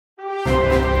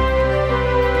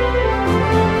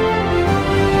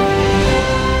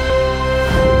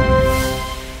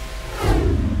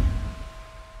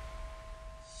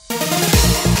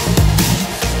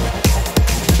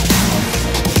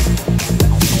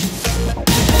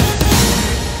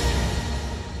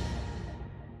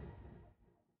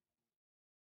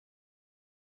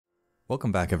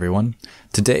Welcome back, everyone.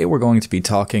 Today we're going to be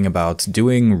talking about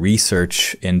doing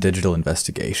research in digital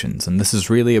investigations, and this is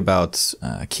really about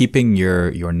keeping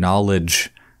your knowledge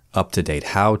up to date,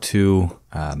 how to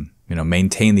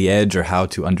maintain the edge, or how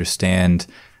to understand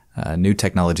new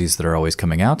technologies that are always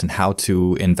coming out, and how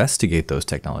to investigate those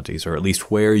technologies, or at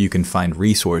least where you can find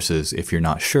resources if you're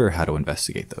not sure how to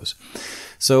investigate those.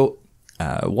 So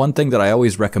one thing that I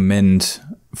always recommend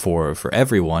for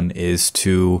everyone is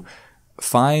to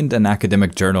find an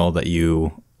academic journal that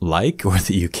you like, or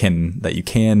that you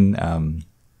can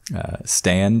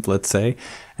stand, let's say,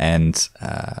 and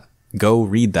go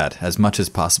read that as much as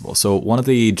possible. So one of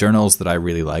the journals that I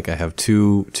really like, I have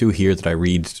two here that I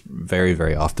read very,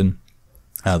 very often.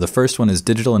 The first one is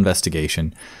Digital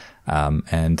Investigation,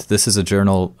 and this is a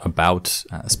journal about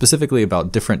specifically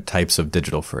about different types of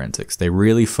digital forensics. They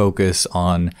really focus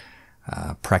on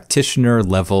practitioner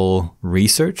level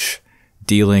research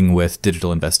dealing with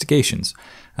digital investigations.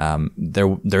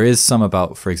 There is some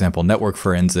about, for example, network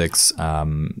forensics,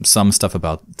 some stuff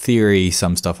about theory,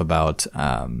 some stuff about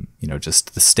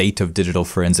just the state of digital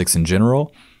forensics in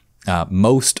general.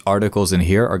 Most articles in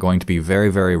here are going to be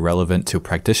very, very relevant to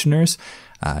practitioners.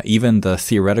 Even the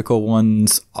theoretical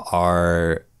ones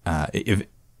are, if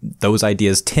those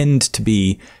ideas tend to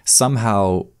be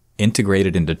somehow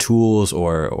integrated into tools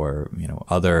or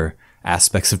other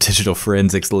aspects of digital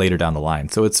forensics later down the line.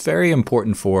 So it's very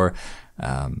important for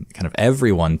kind of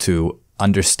everyone to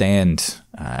understand,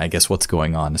 I guess, what's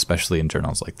going on, especially in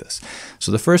journals like this.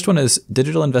 So the first one is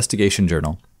Digital Investigation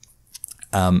Journal.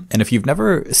 And if you've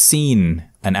never seen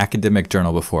an academic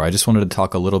journal before, I just wanted to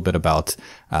talk a little bit about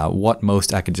what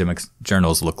most academic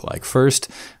journals look like. First,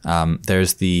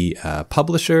 there's the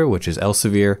publisher, which is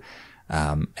Elsevier,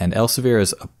 and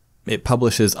Elsevier it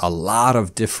publishes a lot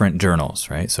of different journals,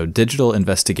 right? So Digital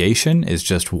Investigation is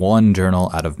just one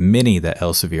journal out of many that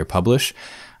Elsevier publish.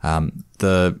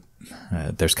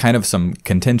 There's kind of some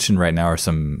contention right now, or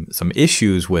some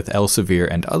issues with Elsevier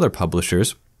and other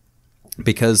publishers,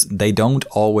 because they don't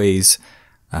always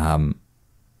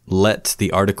let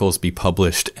the articles be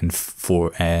published and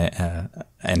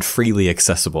freely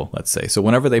accessible, let's say. So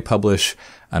whenever they publish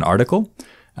an article,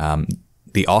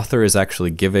 the author is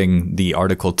actually giving the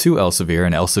article to Elsevier,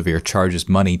 and Elsevier charges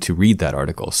money to read that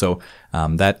article. So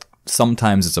that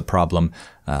sometimes is a problem.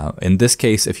 In this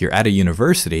case, if you're at a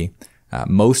university,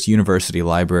 most university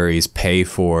libraries pay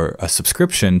for a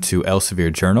subscription to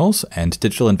Elsevier journals, and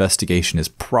Digital Investigation is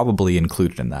probably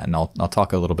included in that. And I'll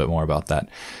talk a little bit more about that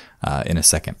in a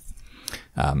second.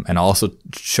 And I'll also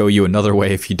show you another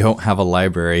way, if you don't have a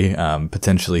library,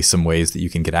 potentially some ways that you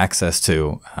can get access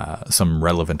to some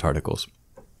relevant articles.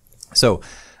 So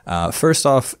first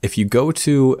off, if you go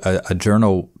to a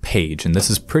journal page, and this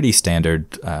is pretty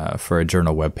standard for a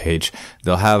journal web page,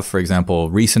 they'll have, for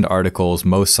example, recent articles,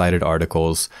 most cited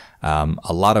articles,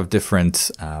 a lot of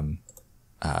different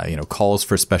calls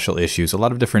for special issues, a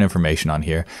lot of different information on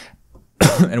here.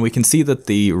 And we can see that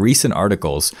the recent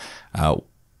articles,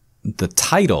 the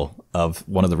title of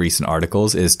one of the recent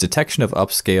articles is Detection of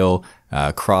Upscale,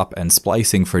 Crop, and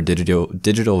Splicing for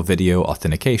Digital Video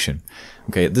Authentication.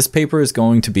 Okay, this paper is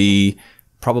going to be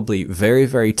probably very,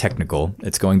 very technical.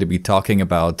 It's going to be talking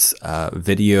about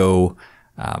video,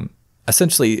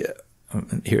 essentially,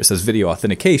 here it says video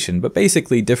authentication, but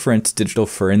basically different digital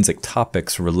forensic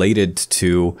topics related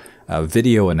to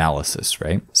video analysis,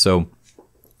 right? So,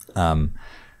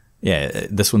 yeah,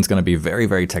 this one's going to be very,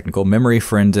 very technical. Memory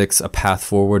Forensics, A Path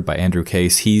Forward by Andrew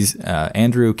Case.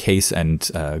 Andrew Case and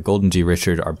Golden G.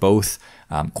 Richard are both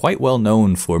quite well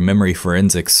known for memory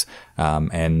forensics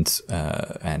and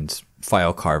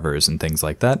file carvers and things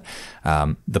like that.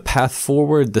 The Path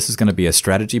Forward, this is going to be a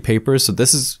strategy paper. So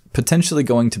this is potentially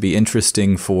going to be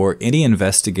interesting for any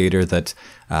investigator that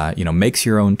makes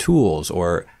your own tools,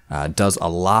 or does a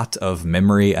lot of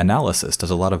memory analysis, does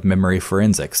a lot of memory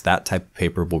forensics. That type of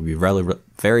paper will be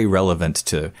very relevant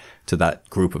to that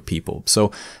group of people.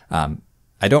 So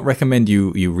I don't recommend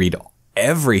you read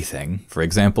everything. For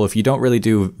example, if you don't really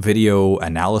do video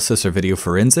analysis or video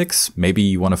forensics, maybe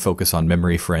you want to focus on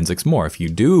memory forensics more. If you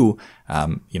do,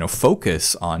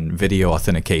 focus on video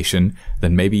authentication,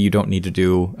 then maybe you don't need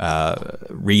to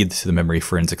read the memory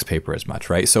forensics paper as much,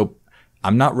 right? So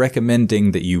I'm not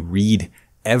recommending that you read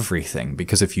everything,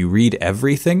 because if you read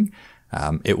everything,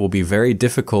 it will be very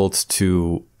difficult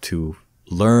to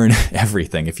learn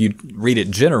everything. If you read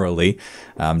it generally,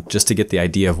 just to get the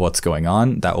idea of what's going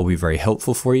on, that will be very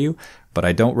helpful for you. But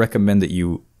I don't recommend that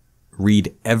you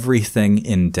read everything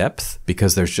in depth,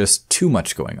 because there's just too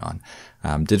much going on.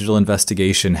 Digital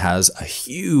investigation has a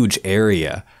huge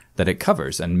area that it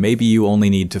covers. And maybe you only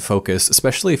need to focus,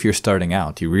 especially if you're starting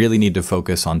out, you really need to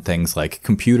focus on things like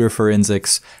computer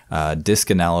forensics, disk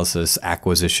analysis,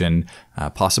 acquisition,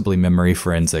 possibly memory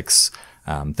forensics,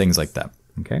 things like that.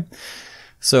 Okay.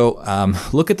 So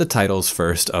look at the titles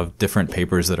first of different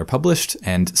papers that are published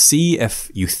and see if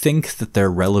you think that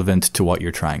they're relevant to what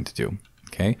you're trying to do.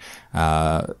 Okay.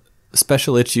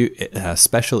 Special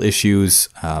issues,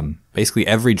 basically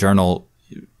every journal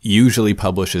usually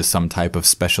publishes some type of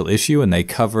special issue and they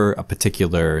cover a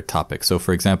particular topic. So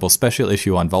for example, special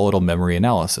issue on volatile memory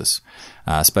analysis,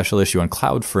 special issue on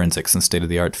cloud forensics and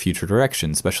state-of-the-art future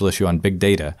direction, special issue on big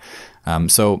data.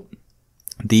 So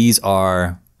these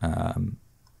are,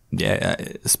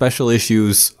 special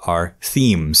issues are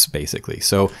themes basically.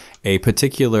 So a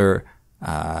particular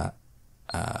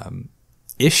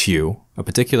issue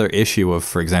of,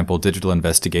 for example, digital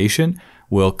investigation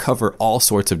will cover all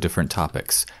sorts of different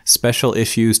topics. Special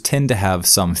issues tend to have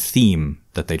some theme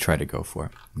that they try to go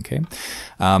for. Okay.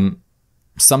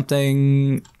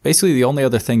 Basically the only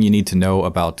other thing you need to know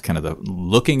about kind of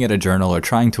looking at a journal or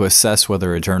trying to assess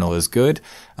whether a journal is good.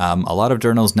 A lot of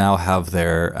journals now have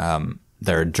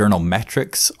their journal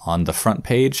metrics on the front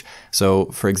page. So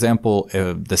for example,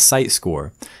 the site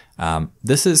score,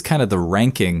 this is kind of the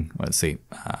ranking,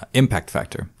 impact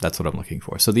factor. That's what I'm looking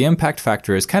for. So the impact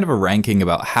factor is kind of a ranking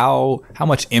about how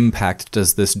much impact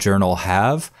does this journal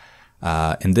have,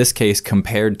 in this case,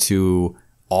 compared to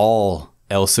all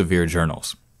Elsevier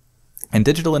journals. In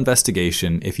digital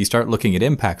investigation, if you start looking at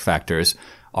impact factors,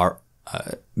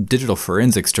 digital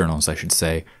forensics journals, I should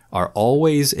say, are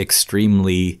always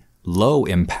extremely low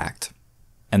impact.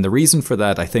 And the reason for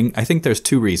that, I think there's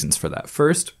two reasons for that.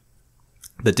 First,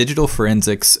 the digital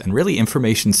forensics and really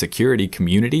information security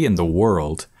community in the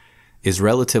world is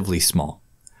relatively small.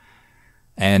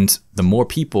 And the more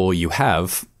people you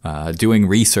have doing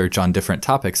research on different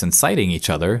topics and citing each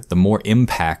other, the more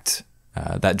impact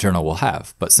that journal will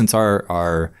have. But since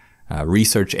our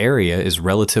research area is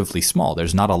relatively small,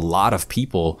 there's not a lot of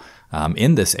people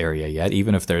in this area yet.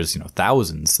 Even if there's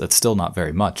thousands, that's still not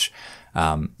very much.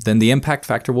 Then the impact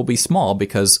factor will be small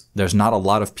because there's not a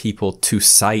lot of people to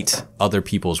cite other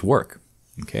people's work.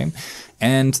 Okay.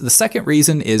 And the second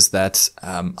reason is that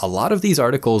a lot of these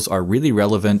articles are really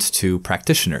relevant to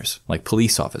practitioners, like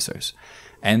police officers.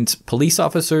 And police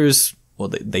officers, well,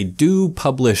 they do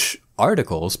publish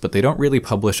articles, but they don't really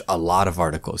publish a lot of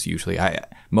articles usually.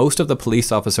 Most of the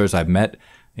police officers I've met,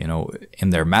 in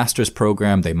their master's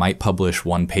program, they might publish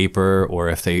one paper, or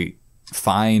if they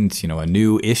find, a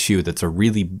new issue that's a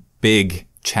really big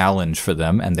challenge for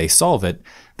them and they solve it,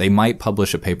 they might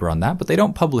publish a paper on that, but they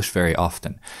don't publish very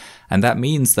often. And that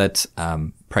means that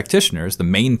practitioners, the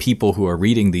main people who are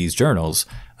reading these journals,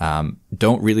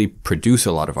 don't really produce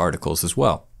a lot of articles as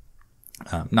well.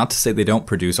 Not to say they don't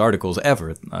produce articles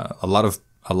ever. A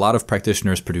lot of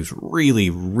practitioners produce really,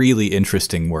 really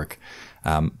interesting work.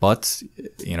 But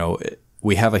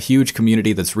we have a huge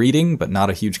community that's reading, but not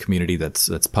a huge community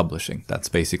that's publishing. That's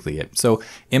basically it. So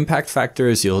impact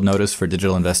factors, you'll notice for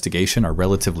digital investigation, are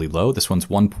relatively low. This one's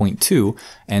 1.2,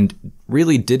 and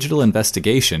really digital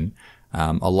investigation,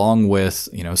 along with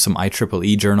some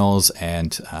IEEE journals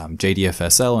and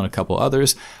JDFSL and a couple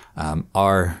others,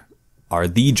 are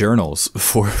the journals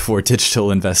for digital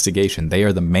investigation. They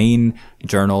are the main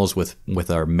journals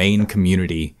with our main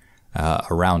community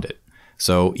around it.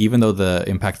 So even though the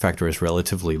impact factor is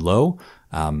relatively low,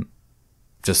 kind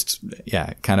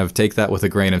of take that with a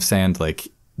grain of sand. Like,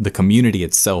 the community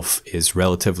itself is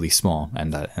relatively small,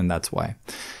 and that's why.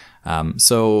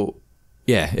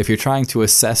 If you're trying to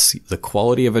assess the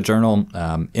quality of a journal,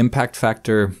 impact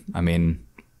factor,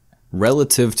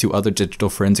 relative to other digital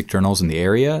forensic journals in the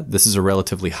area, this is a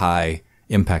relatively high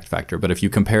impact factor. But if you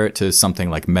compare it to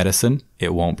something like medicine,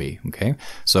 it won't be. Okay,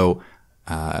 so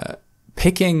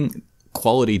picking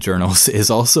quality journals is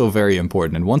also very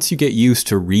important. And once you get used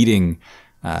to reading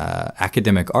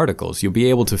academic articles, you'll be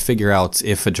able to figure out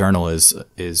if a journal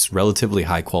is relatively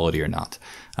high quality or not.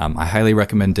 I highly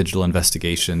recommend digital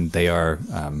investigation. They are,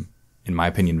 in my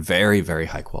opinion, very, very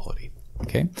high quality.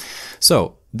 Okay,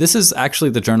 so this is actually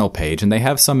the journal page, and they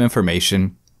have some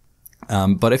information.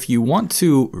 But if you want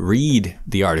to read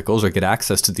the articles or get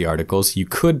access to the articles, you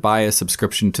could buy a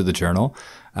subscription to the journal.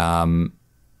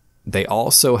 They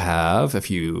also have,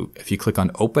 if you click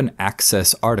on open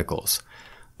access articles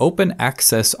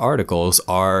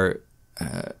are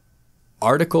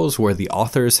articles where the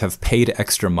authors have paid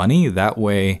extra money. That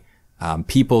way,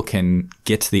 people can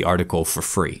get the article for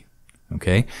free.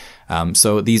 Okay.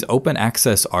 So these open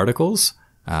access articles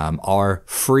are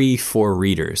free for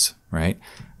readers, right?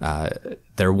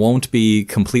 there won't be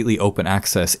completely open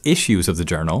access issues of the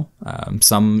journal.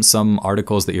 Some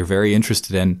articles that you're very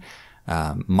interested in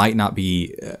might not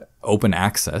be open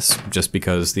access just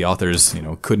because the authors,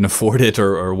 couldn't afford it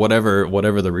or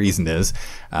whatever the reason is.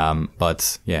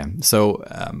 But yeah, so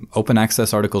open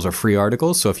access articles are free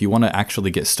articles. So if you want to actually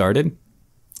get started,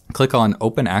 click on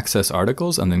open access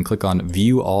articles and then click on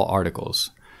view all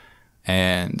articles.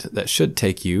 And that should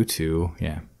take you to,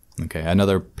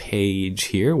 another page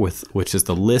here which is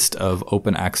the list of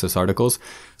open access articles.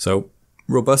 So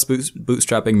robust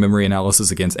bootstrapping memory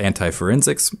analysis against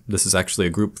anti-forensics. This is actually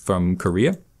a group from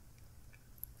Korea.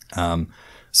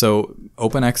 So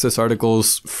open access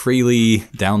articles, freely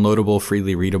downloadable,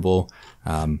 freely readable.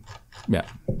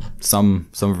 Some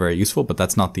are very useful, but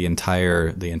that's not the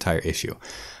entire issue.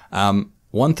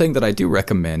 One thing that I do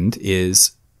recommend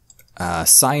is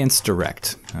Science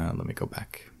Direct. Let me go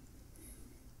back.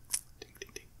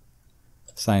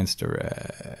 Science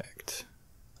Direct.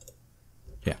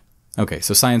 Yeah. Okay,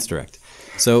 so Science Direct.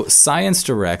 So Science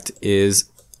Direct is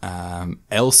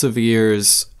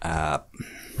Elsevier's, how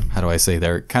do I say,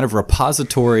 they're kind of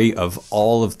repository of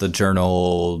all of the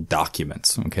journal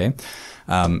documents, okay?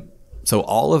 So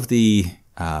all of the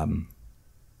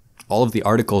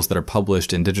articles that are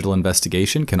published in Digital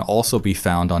Investigation can also be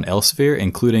found on Elsevier,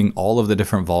 including all of the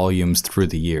different volumes through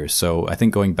the years. So I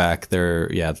think going back there,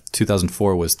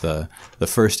 2004 was the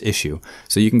first issue.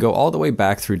 So you can go all the way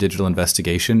back through Digital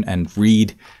Investigation and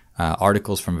read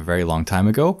articles from a very long time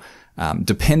ago,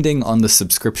 depending on the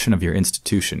subscription of your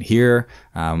institution. Here,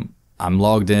 I'm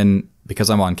logged in because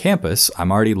I'm on campus.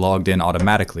 I'm already logged in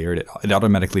automatically, or it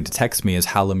automatically detects me as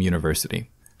Hallam University.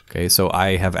 Okay, so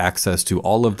I have access to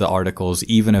all of the articles,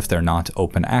 even if they're not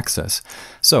open access.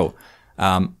 So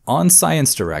on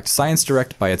Science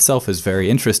Direct by itself is very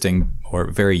interesting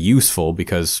or very useful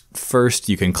because first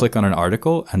you can click on an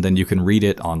article and then you can read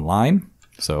it online.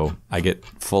 So I get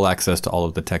full access to all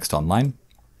of the text online,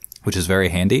 which is very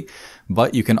handy.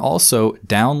 But you can also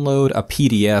download a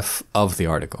PDF of the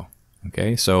article.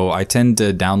 Okay, so I tend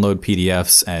to download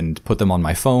PDFs and put them on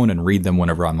my phone and read them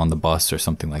whenever I'm on the bus or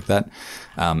something like that.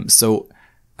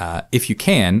 If you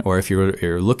can, or if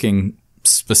you're looking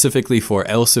specifically for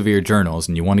Elsevier journals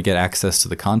and you want to get access to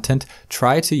the content,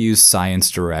 try to use Science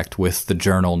Direct with the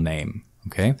journal name.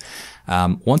 Okay,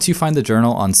 once you find the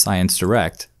journal on Science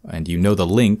Direct and you know the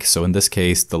link, so in this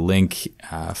case, the link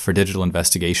for Digital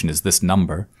Investigation is this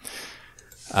number.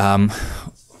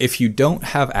 If you don't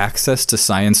have access to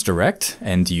Science Direct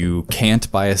and you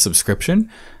can't buy a subscription,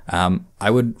 I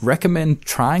would recommend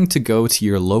trying to go to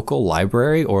your local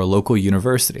library or a local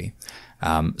university.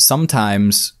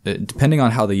 Sometimes, depending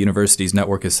on how the university's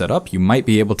network is set up, you might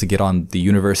be able to get on the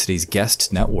university's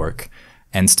guest network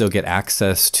and still get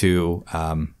access to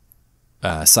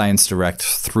Science Direct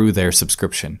through their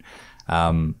subscription.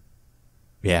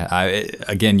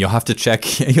 Again, you'll have to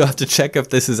check. You'll have to check if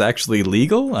this is actually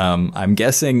legal. I'm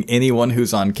guessing anyone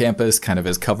who's on campus kind of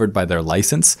is covered by their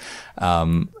license,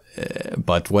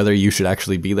 but whether you should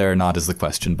actually be there or not is the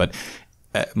question. But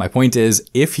my point is,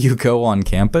 if you go on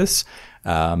campus,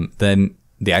 then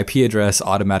the IP address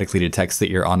automatically detects that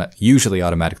you're on. Usually,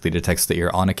 automatically detects that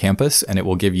you're on a campus, and it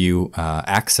will give you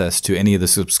access to any of the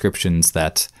subscriptions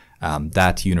that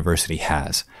that university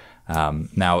has.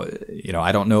 Now,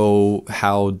 I don't know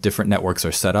how different networks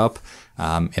are set up.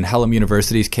 In Hallam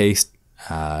University's case,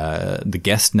 the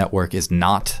guest network is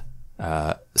not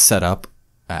set up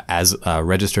as a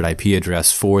registered IP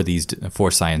address for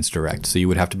Science Direct. So you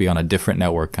would have to be on a different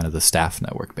network, kind of the staff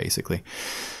network, basically.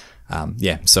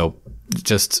 So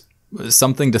just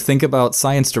something to think about.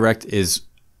 Science Direct is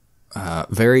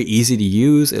very easy to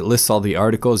use. It lists all the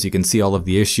articles. You can see all of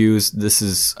the issues. This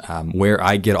is where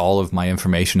I get all of my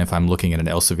information if I'm looking at an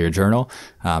Elsevier journal.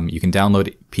 You can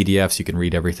download PDFs. You can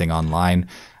read everything online.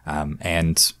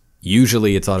 And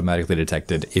usually it's automatically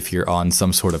detected if you're on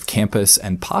some sort of campus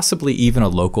and possibly even a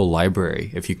local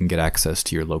library. If you can get access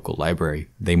to your local library,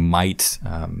 they might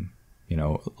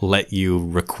let you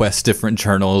request different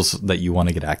journals that you want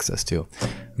to get access to.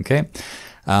 Okay.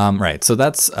 Right, so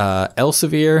that's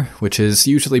Elsevier, which is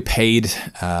usually paid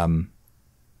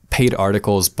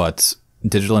articles, but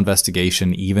Digital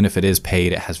Investigation, even if it is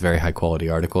paid, it has very high quality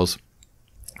articles.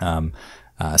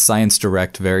 Science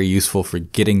Direct, very useful for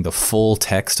getting the full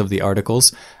text of the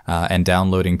articles and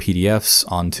downloading PDFs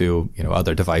onto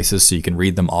other devices so you can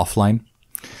read them offline.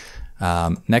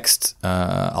 Next,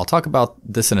 I'll talk about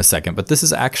this in a second, but this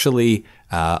is actually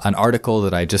an article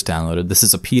that I just downloaded. This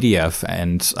is a PDF,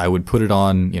 and I would put it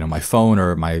on my phone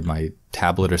or my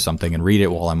tablet or something and read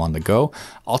it while I'm on the go.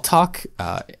 I'll talk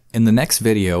in the next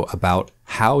video about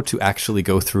how to actually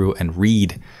go through and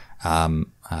read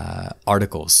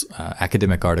articles,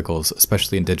 academic articles,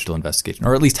 especially in digital investigation,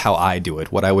 or at least how I do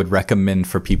it, what I would recommend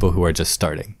for people who are just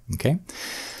starting. Okay.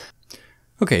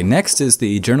 Okay, next is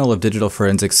the Journal of Digital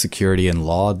Forensics, Security and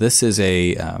Law. This is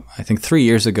I think 3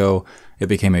 years ago, it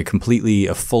became a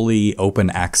fully open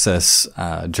access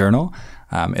journal.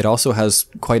 It also has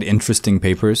quite interesting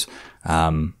papers,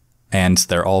 and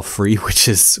they're all free, which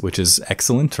is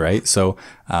excellent, right? So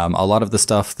a lot of the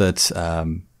stuff that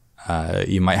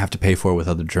you might have to pay for with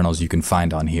other journals, you can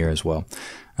find on here as well.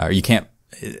 You can't.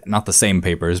 Not the same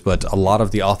papers, but a lot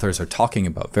of the authors are talking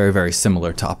about very, very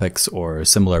similar topics or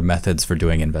similar methods for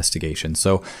doing investigations.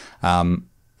 So I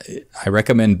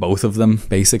recommend both of them,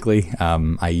 basically.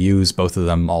 I use both of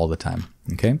them all the time.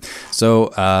 Okay,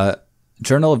 so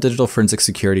Journal of Digital Forensic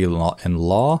Security and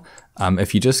Law,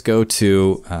 if you just go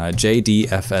to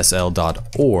jdfsl.org,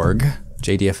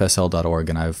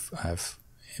 and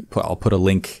I'll put a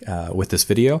link with this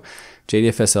video,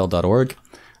 jdfsl.org.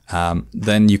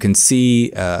 Then you can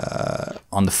see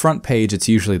on the front page, it's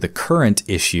usually the current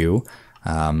issue,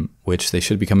 which they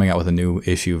should be coming out with a new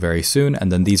issue very soon.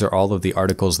 And then these are all of the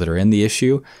articles that are in the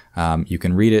issue. You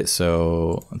can read it.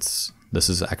 So this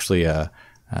is actually an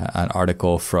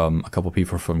article from a couple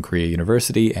people from Korea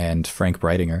University and Frank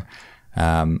Breitinger.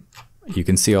 You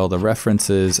can see all the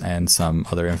references and some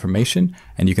other information,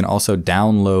 and you can also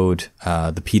download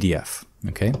the PDF.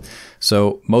 Okay,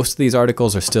 so most of these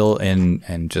articles are still in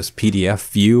just PDF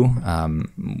view.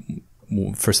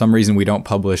 For some reason, we don't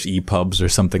publish EPUBs or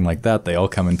something like that. They all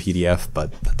come in PDF,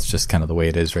 but that's just kind of the way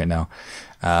it is right now.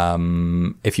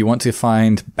 If you want to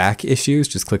find back issues,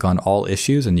 just click on all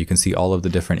issues, and you can see all of the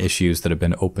different issues that have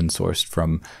been open sourced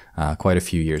from quite a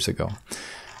few years ago.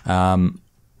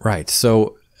 Right,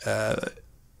 so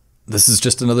this is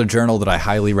just another journal that I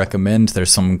highly recommend.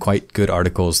 There's some quite good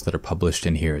articles that are published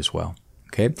in here as well.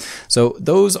 Okay, so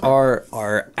those are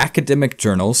our academic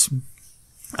journals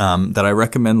that I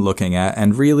recommend looking at,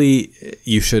 and really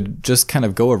you should just kind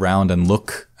of go around and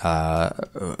look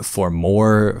for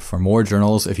more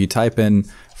journals. If you type in,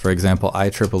 for example,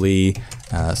 IEEE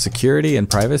security and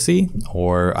privacy,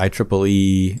 or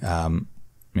IEEE,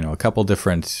 a couple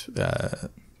different.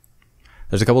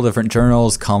 There's a couple different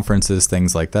journals, conferences,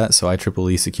 things like that. So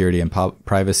IEEE Security and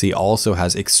Privacy also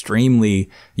has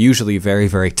usually very,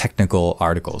 very technical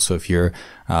articles. So if you're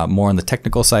more on the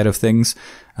technical side of things,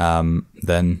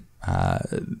 then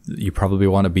you probably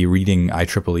want to be reading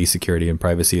IEEE Security and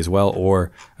Privacy as well.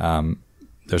 Or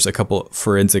there's a couple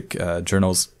forensic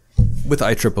journals with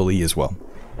IEEE as well.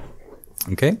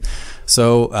 Okay,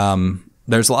 so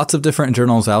there's lots of different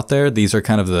journals out there. These are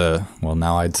kind of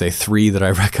now I'd say 3 that I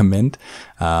recommend.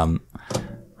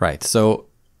 Right, so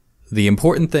the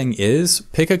important thing is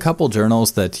pick a couple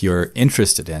journals that you're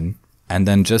interested in, and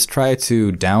then just try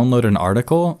to download an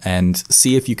article and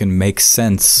see if you can make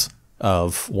sense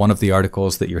of one of the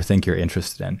articles that you think you're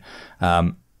interested in.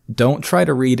 Don't try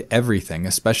to read everything,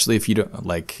 especially if you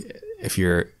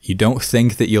don't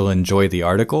think that you'll enjoy the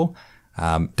article.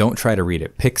 Don't try to read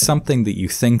it. Pick something that you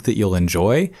think that you'll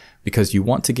enjoy, because you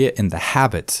want to get in the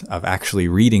habit of actually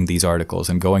reading these articles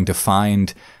and going to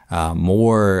find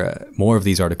more of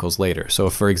these articles later. So,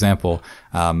 for example,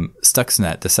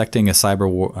 Stuxnet, dissecting a cyber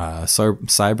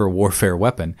warfare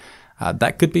weapon,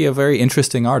 that could be a very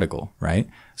interesting article, right?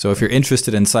 So if you're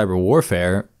interested in cyber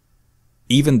warfare,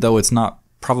 even though it's not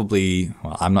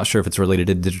I'm not sure if it's related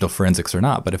to digital forensics or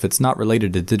not, but if it's not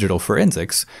related to digital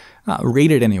forensics,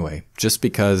 read it anyway, just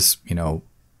because,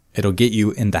 it'll get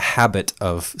you in the habit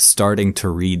of starting to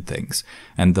read things.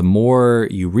 And the more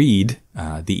you read,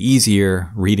 the easier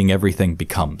reading everything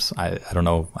becomes. I don't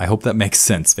know. I hope that makes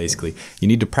sense, basically. You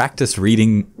need to practice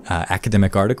reading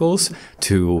academic articles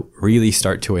to really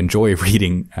start to enjoy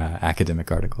reading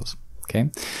academic articles.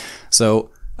 Okay? So,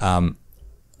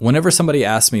 whenever somebody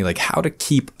asks me how to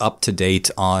keep up to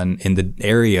date in the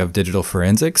area of digital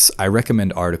forensics, I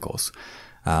recommend articles.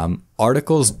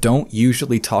 Articles don't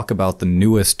usually talk about the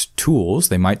newest tools.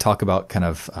 They might talk about kind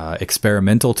of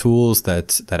experimental tools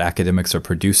that academics are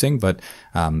producing, but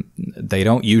they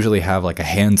don't usually have a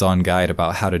hands-on guide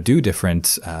about how to do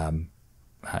different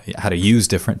how to use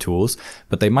different tools,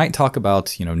 but they might talk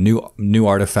about new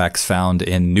artifacts found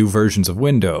in new versions of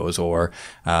Windows, or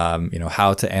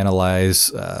how to analyze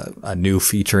a new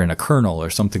feature in a kernel or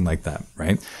something like that,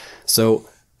 right? So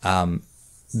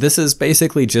this is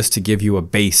basically just to give you a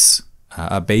base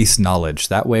knowledge.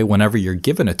 That way, whenever you're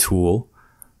given a tool,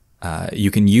 you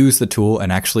can use the tool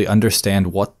and actually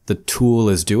understand what the tool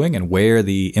is doing and where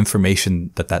the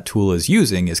information that tool is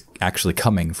using is actually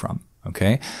coming from.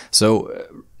 Okay, so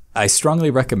I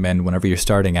strongly recommend, whenever you're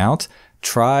starting out,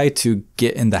 try to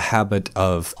get in the habit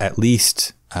of at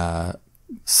least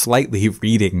slightly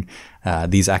reading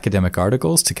these academic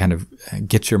articles to kind of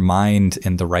get your mind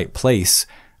in the right place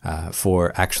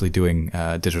for actually doing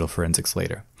digital forensics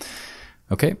later.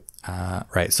 Okay,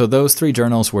 right. So those 3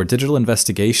 journals were Digital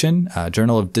Investigation,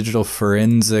 Journal of Digital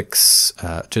Forensics,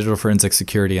 Digital Forensic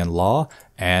Security and Law,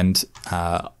 and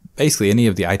basically any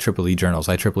of the IEEE journals,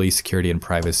 IEEE Security and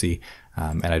Privacy,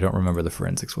 and I don't remember the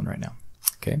forensics one right now.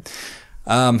 Okay,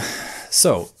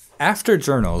 so after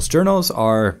journals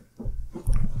are,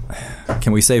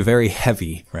 can we say, very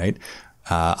heavy, right?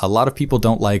 A lot of people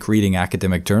don't like reading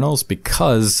academic journals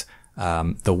because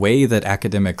the way that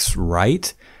academics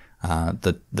write,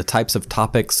 the types of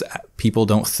topics, people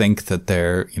don't think that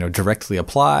they're directly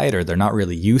applied, or they're not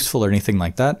really useful or anything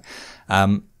like that.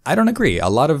 I don't agree. A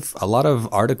lot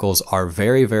of articles are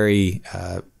very, very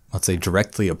let's say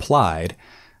directly applied.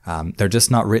 They're just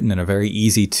not written in a very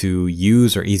easy to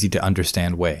use or easy to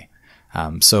understand way.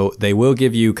 So they will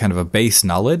give you kind of a base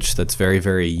knowledge that's very,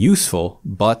 very useful,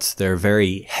 but they're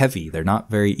very heavy. They're not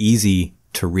very easy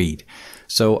to read.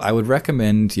 So I would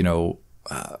recommend,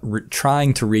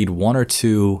 trying to read 1 or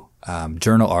 2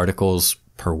 journal articles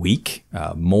per week,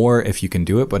 more if you can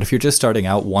do it. But if you're just starting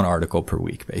out, 1 article per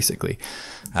week, basically.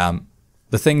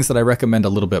 The things that I recommend a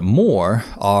little bit more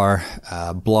are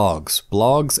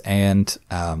blogs and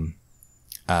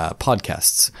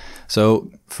podcasts.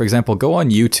 So, for example, go on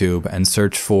YouTube and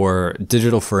search for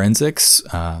digital forensics,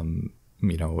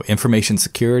 information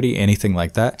security, anything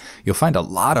like that. You'll find a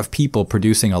lot of people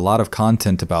producing a lot of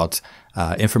content about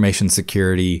information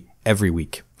security every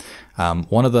week.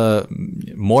 One of the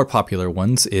more popular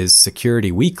ones is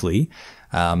Security Weekly,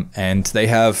 and they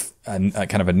have a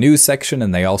kind of a news section,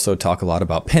 and they also talk a lot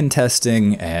about pen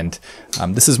testing, and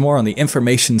this is more on the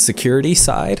information security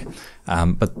side.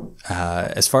 But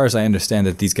as far as I understand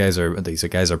it, these guys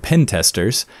are pen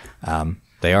testers.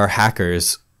 They are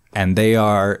hackers, and they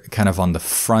are kind of on the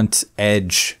front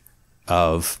edge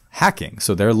of hacking.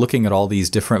 So they're looking at all these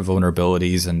different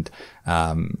vulnerabilities and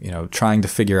trying to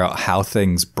figure out how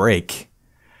things break.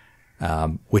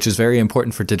 Which is very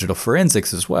important for digital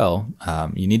forensics as well.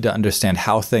 You need to understand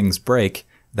how things break.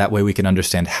 That way we can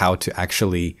understand how to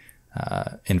actually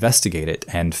investigate it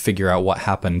and figure out what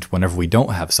happened whenever we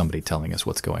don't have somebody telling us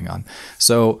what's going on.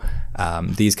 So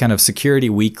these kind of Security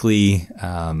Weekly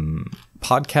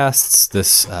podcasts,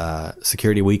 this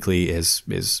Security Weekly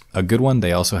is a good one.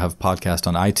 They also have podcasts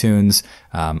on iTunes.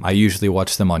 I usually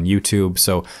watch them on YouTube.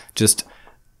 So just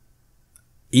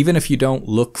even if you don't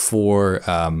look for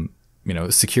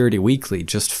Security Weekly,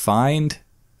 just find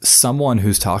someone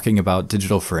who's talking about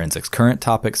digital forensics, current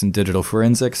topics in digital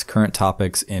forensics, current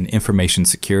topics in information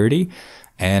security,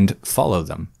 and follow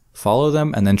them. Follow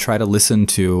them, and then try to listen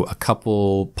to a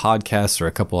couple podcasts or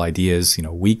a couple ideas,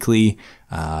 weekly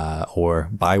or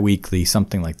bi-weekly,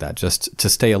 something like that, just to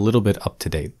stay a little bit up to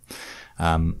date.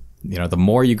 The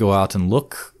more you go out and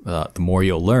look, the more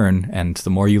you'll learn, and the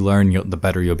more you learn, the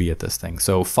better you'll be at this thing.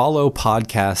 So follow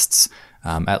podcasts,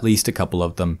 at least a couple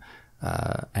of them,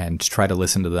 and try to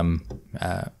listen to them,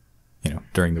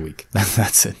 during the week.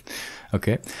 That's it.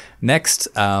 Okay. Next,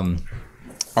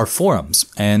 are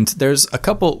forums, and there's a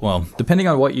couple. Well, depending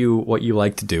on what you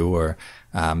like to do, or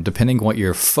depending what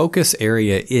your focus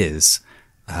area is,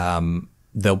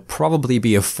 there'll probably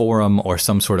be a forum or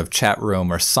some sort of chat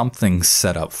room or something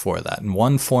set up for that. And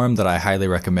one forum that I highly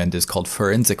recommend is called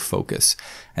Forensic Focus,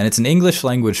 and it's an English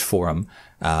language forum.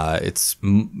 It's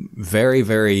very,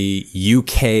 very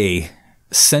UK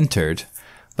centered,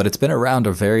 but it's been around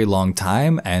a very long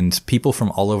time, and people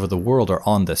from all over the world are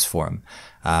on this forum.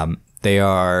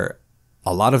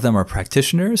 A lot of them are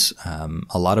practitioners.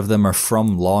 A lot of them are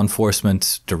from law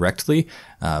enforcement directly.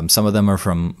 Some of them are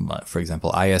from, for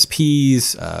example,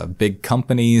 ISPs, big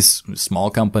companies, small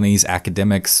companies,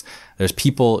 academics. There's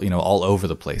people, all over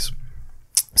the place.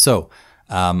 So,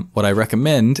 what I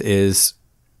recommend is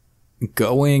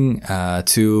going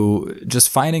to just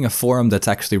finding a forum that's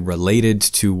actually related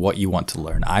to what you want to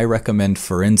learn. I recommend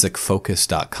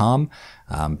forensicfocus.com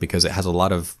because it has a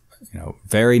lot of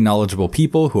very knowledgeable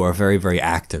people who are very, very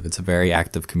active. It's a very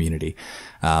active community.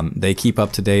 They keep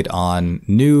up to date on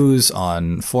news,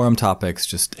 on forum topics,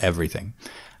 just everything.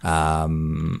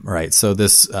 Right. So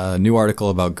this new article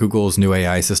about Google's new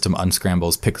AI system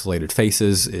unscrambles pixelated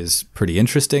faces is pretty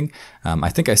interesting. I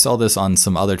think I saw this on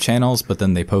some other channels, but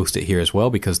then they post it here as well,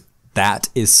 because that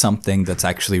is something that's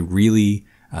actually really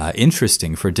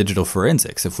interesting for digital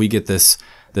forensics. If we get this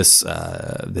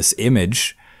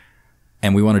image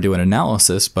and we want to do an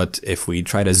analysis, but if we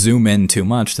try to zoom in too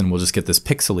much, then we'll just get this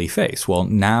pixely face. Well,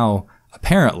 now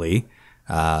apparently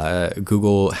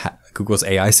Google Google's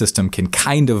AI system can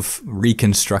kind of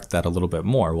reconstruct that a little bit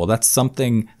more. Well, that's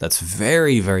something that's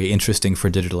very, very interesting for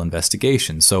digital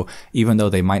investigation. So even though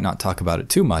they might not talk about it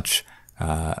too much,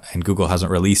 and Google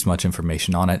hasn't released much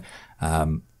information on it,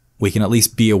 we can at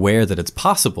least be aware that it's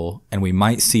possible, and we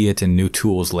might see it in new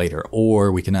tools later,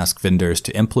 or we can ask vendors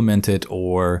to implement it,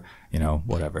 or, you know,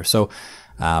 whatever. So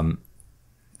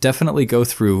definitely go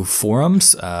through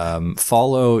forums,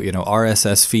 follow, you know,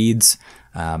 RSS feeds,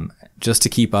 just to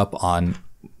keep up on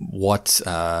what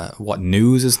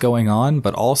news is going on,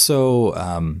 but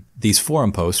also these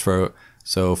forum posts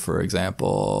for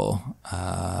example,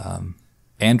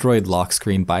 Android lock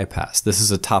screen bypass. This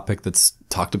is a topic that's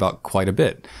talked about quite a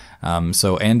bit.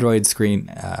 So Android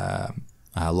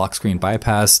lock screen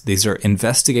bypass, these are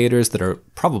investigators that are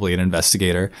probably an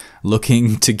investigator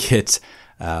looking to get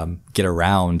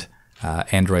around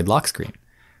Android lock screen.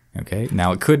 Okay,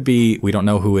 now it could be, we don't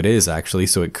know who it is actually,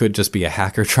 so it could just be a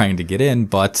hacker trying to get in,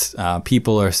 but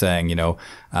people are saying, you know,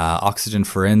 Oxygen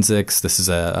Forensics, this is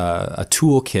a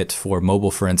toolkit for mobile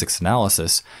forensics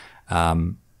analysis.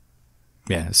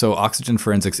 Yeah, so Oxygen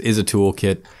Forensics is a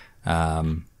toolkit.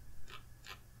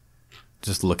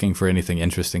 Just looking for anything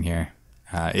interesting here.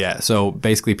 Yeah, so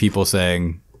basically people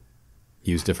saying,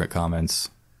 use different comments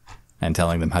and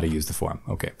telling them how to use the forum.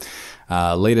 Okay.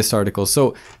 Latest articles.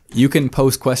 So you can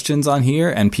post questions on here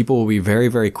and people will be very,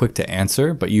 very quick to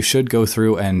answer, but you should go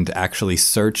through and actually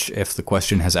search if the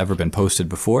question has ever been posted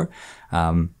before.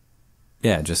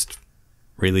 Yeah, just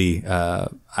really,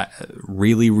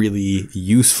 really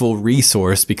useful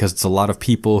resource, because it's a lot of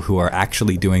people who are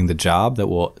actually doing the job that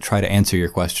will try to answer your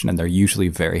question, and they're usually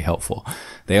very helpful.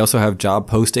 They also have job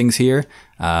postings here,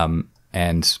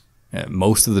 and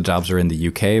most of the jobs are in the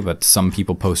UK, but some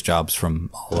people post jobs from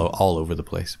all over the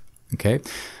place. Okay.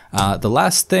 The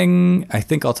last thing I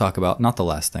think I'll talk about, not the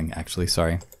last thing actually,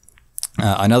 sorry.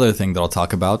 Another thing that I'll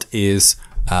talk about is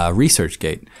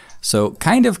ResearchGate. So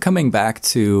kind of coming back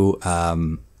to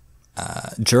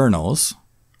journals,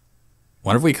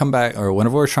 whenever we come back, or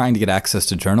whenever we're trying to get access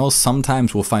to journals,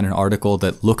 sometimes we'll find an article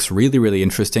that looks really, really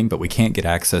interesting, but we can't get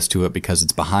access to it because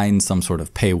it's behind some sort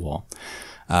of paywall.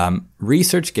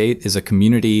 ResearchGate is a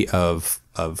community of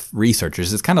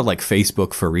researchers. It's kind of like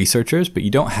Facebook for researchers, but you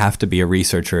don't have to be a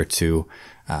researcher to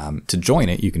join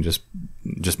it. You can just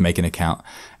make an account,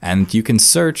 and you can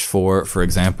search for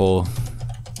example,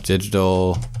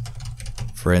 digital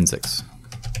forensics.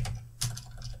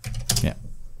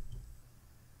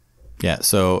 Yeah,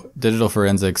 so digital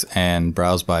forensics, and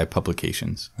browse by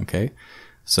publications. Okay,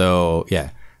 so yeah,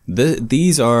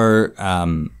 these are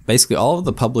basically all of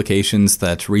the publications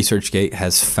that ResearchGate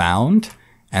has found,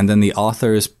 and then the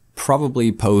authors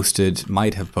probably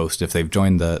might have posted, if they've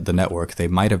joined the network, they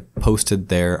might have posted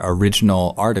their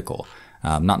original article.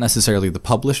 Not necessarily the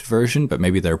published version, but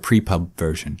maybe their pre-pub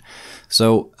version.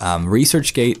 So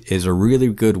ResearchGate is a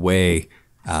really good way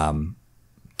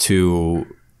to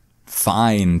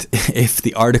find if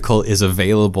the article is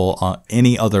available on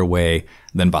any other way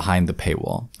than behind the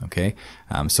paywall. Okay,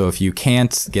 so if you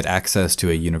can't get access to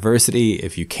a university,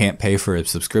 if you can't pay for a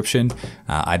subscription,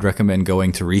 I'd recommend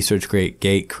going to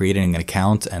ResearchGate, creating an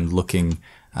account, and looking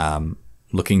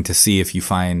to see if you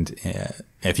can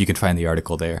find the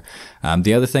article there.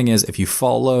 The other thing is, if you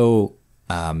follow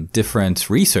different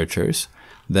researchers,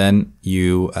 then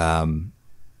you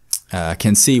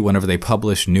can see whenever they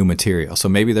publish new material. So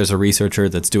maybe there's a researcher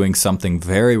that's doing something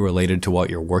very related to what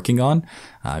you're working on.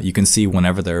 You can see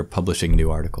whenever they're publishing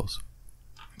new articles.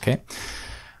 Okay.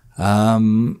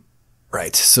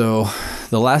 Right. So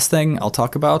the last thing I'll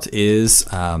talk about is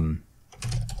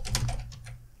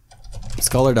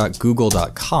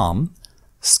scholar.google.com.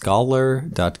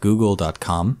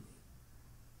 Scholar.google.com.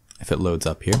 If it loads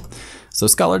up here. So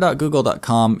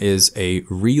scholar.google.com is a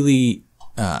really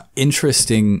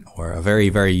interesting, or a very,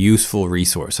 very useful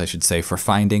resource, I should say, for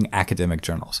finding academic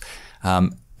journals.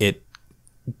 It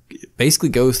basically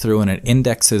goes through and it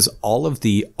indexes all of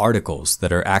the articles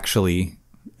that are actually,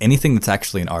 anything that's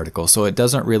actually an article. So it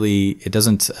doesn't include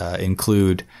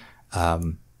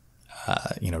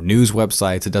news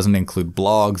websites. It doesn't include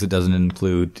blogs. It doesn't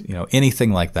include,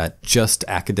 anything like that. Just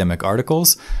academic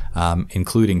articles,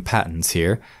 including patents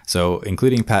here. So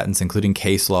including patents, including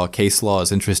case law. Case law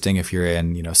is interesting if you're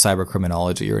in, cyber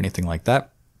criminology or anything like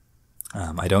that.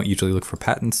 I don't usually look for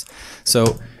patents.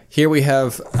 So here we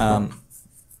have,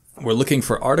 we're looking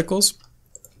for articles.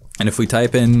 And if we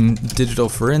type in digital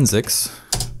forensics,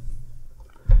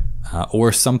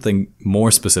 or something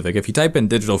more specific, if you type in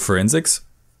digital forensics,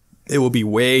 it will be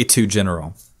way too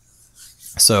general.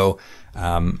 So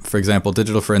For example,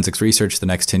 Digital Forensics Research, the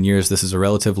Next 10 Years. This is a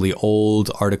relatively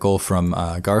old article from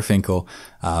Garfinkel,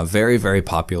 very, very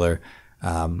popular.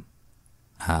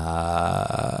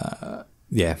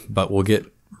 Yeah, but we'll get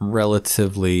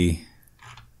relatively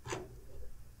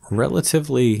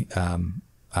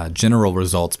general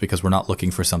results because we're not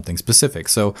looking for something specific.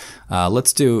 So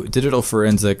let's do digital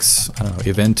forensics, I don't know,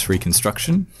 event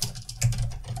reconstruction.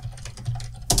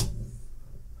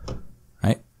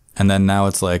 Right? And then now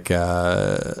it's like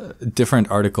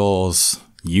different articles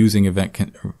using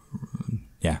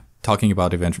talking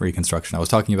about event reconstruction. I was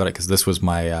talking about it because this was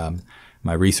my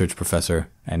my research professor,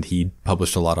 and he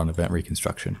published a lot on event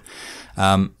reconstruction.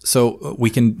 So we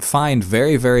can find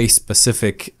very, very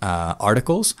specific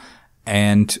articles,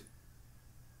 and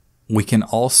we can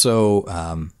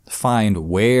also find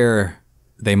where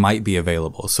they might be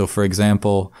available. So for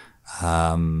example,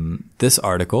 this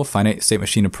article, Finite State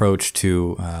Machine Approach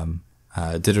to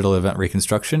Digital Event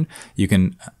Reconstruction, you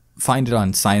can find it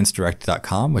on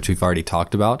ScienceDirect.com, which we've already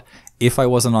talked about. If I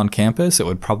wasn't on campus, it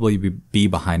would probably be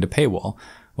behind a paywall.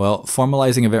 Well,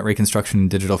 Formalizing Event Reconstruction in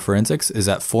Digital Forensics is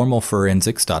at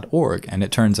formalforensics.org, and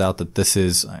it turns out that this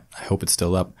is, I hope it's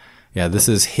still up, yeah, this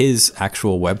is his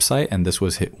actual website, and this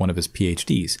was one of his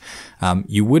PhDs.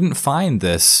 You wouldn't find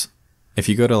this if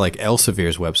you go to like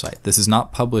Elsevier's website. This is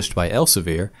not published by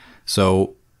Elsevier,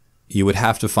 so you would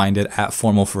have to find it at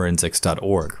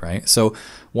formalforensics.org, right? So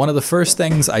one of the first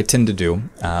things I tend to do,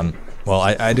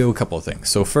 I do a couple of things.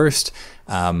 So first,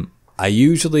 I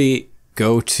usually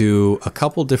go to a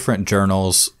couple different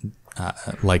journals,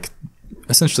 like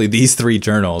essentially these three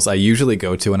journals I usually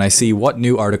go to, and I see what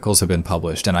new articles have been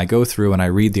published, and I go through and I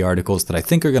read the articles that I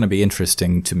think are going to be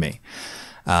interesting to me.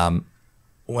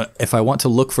 If I want to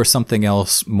look for something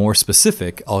else more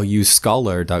specific, I'll use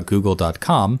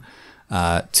scholar.google.com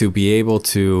to be able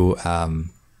to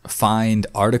find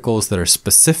articles that are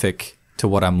specific to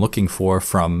what I'm looking for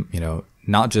from,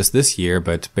 not just this year,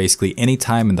 but basically any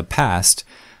time in the past,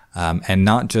 and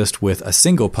not just with a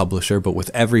single publisher, but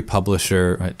with every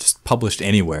publisher, just published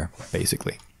anywhere,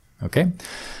 basically. Okay.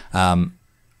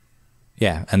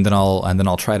 Yeah, and then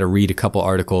I'll try to read a couple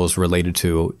articles related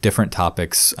to different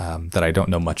topics that I don't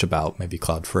know much about, maybe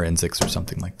cloud forensics or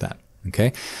something like that.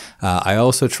 Okay. I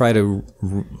also try to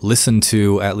listen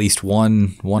to at least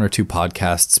one or two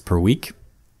podcasts per week.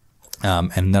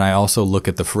 And then I also look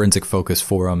at the Forensic Focus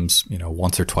forums,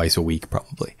 once or twice a week,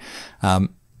 probably. And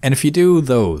if you do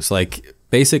those, like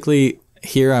basically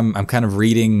here I'm kind of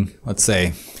reading, let's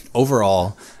say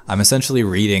overall, I'm essentially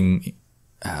reading,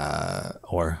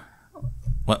 or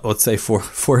let's say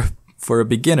for a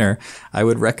beginner, I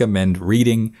would recommend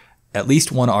reading at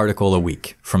least one article a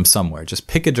week from somewhere. Just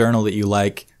pick a journal that you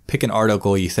like, pick an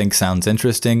article you think sounds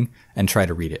interesting, and try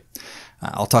to read it.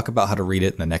 I'll talk about how to read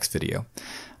it in the next video.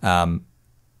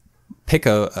 Pick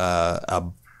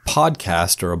a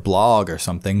podcast or a blog or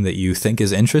something that you think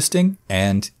is interesting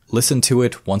and listen to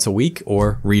it once a week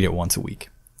or read it once a week.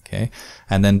 Okay.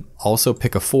 And then also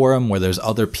pick a forum where there's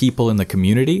other people in the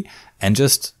community and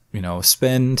just,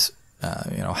 spend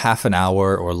half an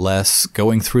hour or less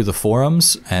going through the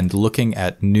forums and looking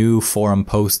at new forum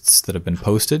posts that have been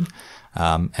posted.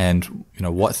 And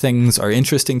what things are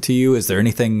interesting to you? Is there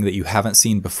anything that you haven't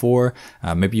seen before?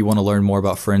 Maybe you want to learn more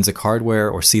about forensic hardware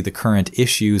or see the current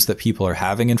issues that people are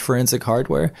having in forensic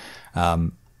hardware.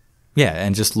 And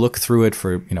just look through it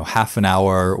for, half an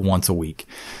hour once a week.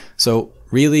 So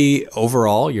really,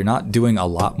 overall, you're not doing a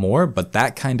lot more, but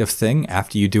that kind of thing,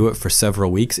 after you do it for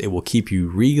several weeks, it will keep you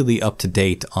really up to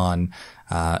date on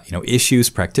issues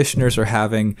practitioners are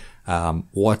having,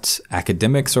 what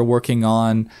academics are working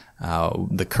on,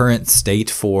 the current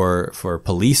state for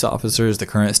police officers, the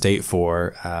current state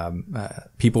for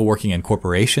people working in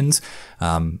corporations.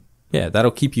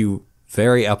 That'll keep you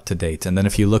very up to date. And then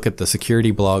if you look at the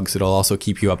security blogs, it'll also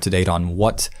keep you up to date on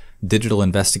what digital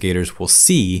investigators will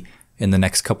see in the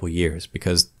next couple years,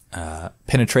 because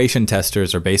penetration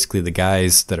testers are basically the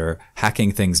guys that are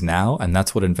hacking things now, and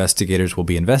that's what investigators will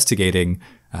be investigating,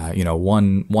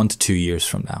 1 to 2 years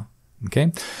from now.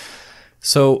 Okay,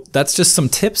 so that's just some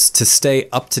tips to stay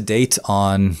up to date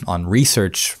on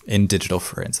research in digital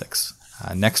forensics.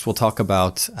 Next, we'll talk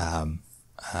about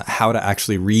how to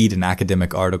actually read an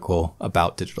academic article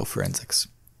about digital forensics.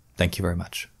 Thank you very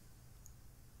much.